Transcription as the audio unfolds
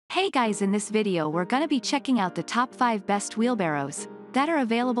Hey guys, in this video we're gonna be checking out the top 5 best wheelbarrows that are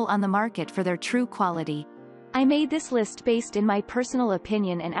available on the market for their true quality. I made this list based in my personal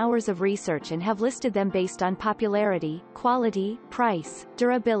opinion and hours of research and have listed them based on popularity, quality, price,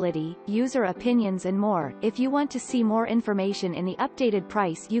 durability, user opinions and more. If you want to see more information in the updated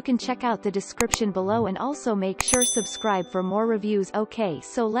price, you can check out the description below and also make sure subscribe for more reviews. Okay,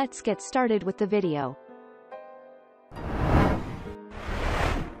 so let's get started with the video.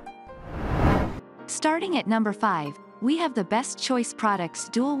 Starting at number 5, we have the Best Choice Products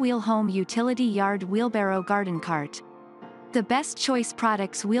Dual-Wheel Home Utility Yard Wheelbarrow Garden Cart. The Best Choice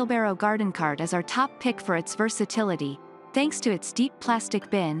Products Wheelbarrow Garden Cart is our top pick for its versatility, thanks to its deep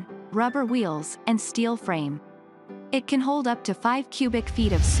plastic bin, rubber wheels, and steel frame. It can hold up to 5 cubic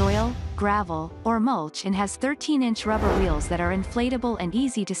feet of soil, gravel, or mulch and has 13-inch rubber wheels that are inflatable and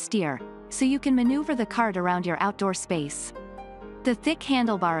easy to steer, so you can maneuver the cart around your outdoor space. The thick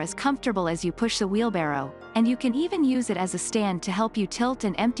handlebar is comfortable as you push the wheelbarrow, and you can even use it as a stand to help you tilt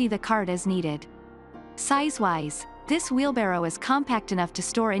and empty the cart as needed. Size-wise, this wheelbarrow is compact enough to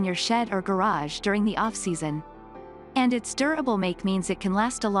store in your shed or garage during the off-season. And its durable make means it can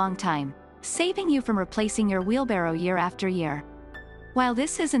last a long time, saving you from replacing your wheelbarrow year after year. While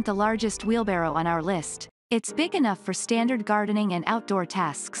this isn't the largest wheelbarrow on our list, it's big enough for standard gardening and outdoor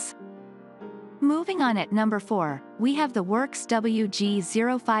tasks. Moving on at number 4, we have the Works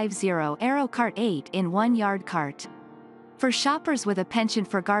WG050 Aerocart 8-in-1 Yard Cart. For shoppers with a penchant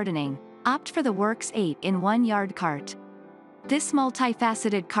for gardening, opt for the Works 8-in-1 Yard Cart. This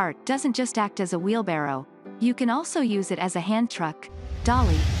multifaceted cart doesn't just act as a wheelbarrow, you can also use it as a hand truck,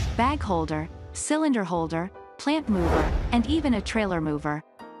 dolly, bag holder, cylinder holder, plant mover, and even a trailer mover.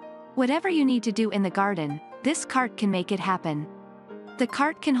 Whatever you need to do in the garden, this cart can make it happen. The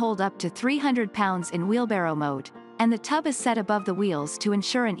cart can hold up to 300 pounds in wheelbarrow mode, and the tub is set above the wheels to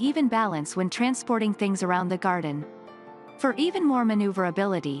ensure an even balance when transporting things around the garden. For even more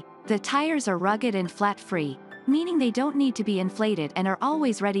maneuverability, the tires are rugged and flat-free, meaning they don't need to be inflated and are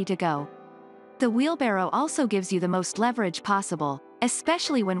always ready to go. The wheelbarrow also gives you the most leverage possible,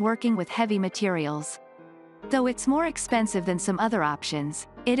 especially when working with heavy materials. Though it's more expensive than some other options,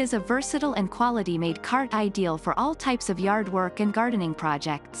 it is a versatile and quality-made cart ideal for all types of yard work and gardening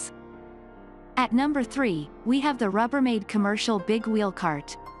projects. At number 3, we have the Rubbermaid Commercial Big Wheel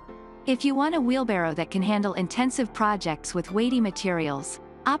Cart. If you want a wheelbarrow that can handle intensive projects with weighty materials,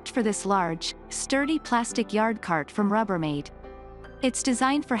 opt for this large, sturdy plastic yard cart from Rubbermaid. It's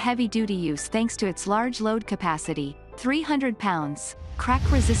designed for heavy-duty use thanks to its large load capacity, 300 pounds,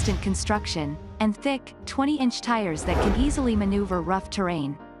 crack-resistant construction, and thick, 20-inch tires that can easily maneuver rough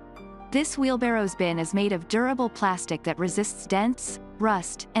terrain. This wheelbarrow's bin is made of durable plastic that resists dents,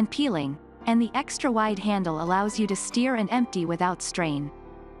 rust, and peeling, and the extra-wide handle allows you to steer and empty without strain.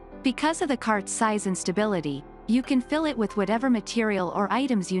 Because of the cart's size and stability, you can fill it with whatever material or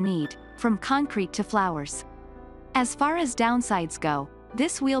items you need, from concrete to flowers. As far as downsides go,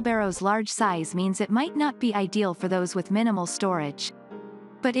 this wheelbarrow's large size means it might not be ideal for those with minimal storage.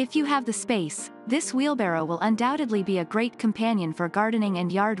 But if you have the space, this wheelbarrow will undoubtedly be a great companion for gardening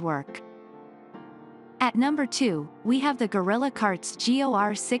and yard work. At number 2, we have the Gorilla Carts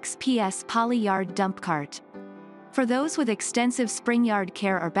GOR6PS Poly Yard Dump Cart. For those with extensive spring yard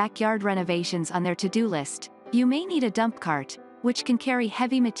care or backyard renovations on their to-do list, you may need a dump cart, which can carry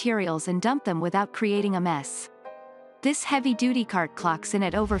heavy materials and dump them without creating a mess. This heavy-duty cart clocks in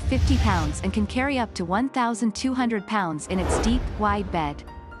at over 50 pounds and can carry up to 1,200 pounds in its deep, wide bed.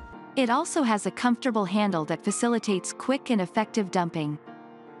 It also has a comfortable handle that facilitates quick and effective dumping.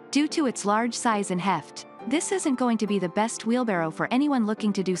 Due to its large size and heft, this isn't going to be the best wheelbarrow for anyone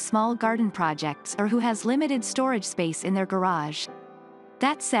looking to do small garden projects or who has limited storage space in their garage.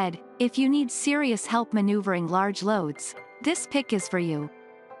 That said, if you need serious help maneuvering large loads, this pick is for you.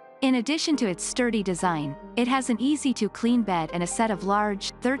 In addition to its sturdy design, it has an easy-to-clean bed and a set of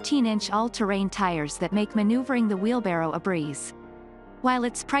large, 13-inch all-terrain tires that make maneuvering the wheelbarrow a breeze. While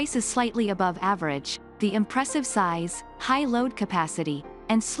its price is slightly above average, the impressive size, high load capacity,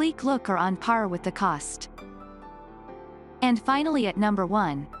 and sleek look are on par with the cost. And finally at number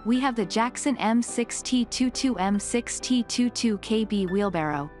 1, we have the Jackson M6T22 M6T22KB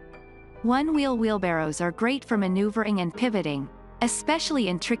Wheelbarrow. One-wheel wheelbarrows are great for maneuvering and pivoting, especially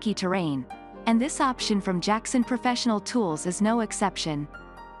in tricky terrain, and this option from Jackson Professional Tools is no exception.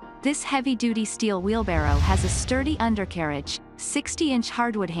 This heavy-duty steel wheelbarrow has a sturdy undercarriage, 60-inch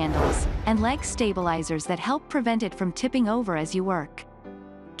hardwood handles, and leg stabilizers that help prevent it from tipping over as you work.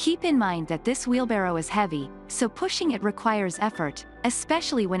 Keep in mind that this wheelbarrow is heavy, so pushing it requires effort,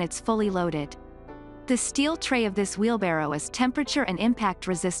 especially when it's fully loaded. The steel tray of this wheelbarrow is temperature and impact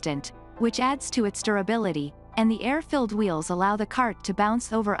resistant, which adds to its durability, and the air-filled wheels allow the cart to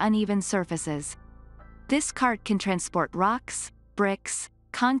bounce over uneven surfaces. This cart can transport rocks, bricks,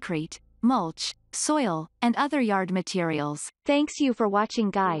 concrete, mulch, soil, and other yard materials. Thanks you for watching,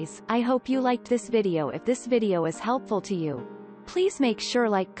 guys. I hope you liked this video. If this video is helpful to you, please make sure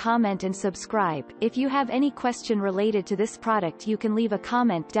like, comment and subscribe. If you have any question related to this product, you can leave a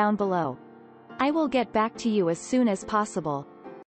comment down below. I will get back to you as soon as possible.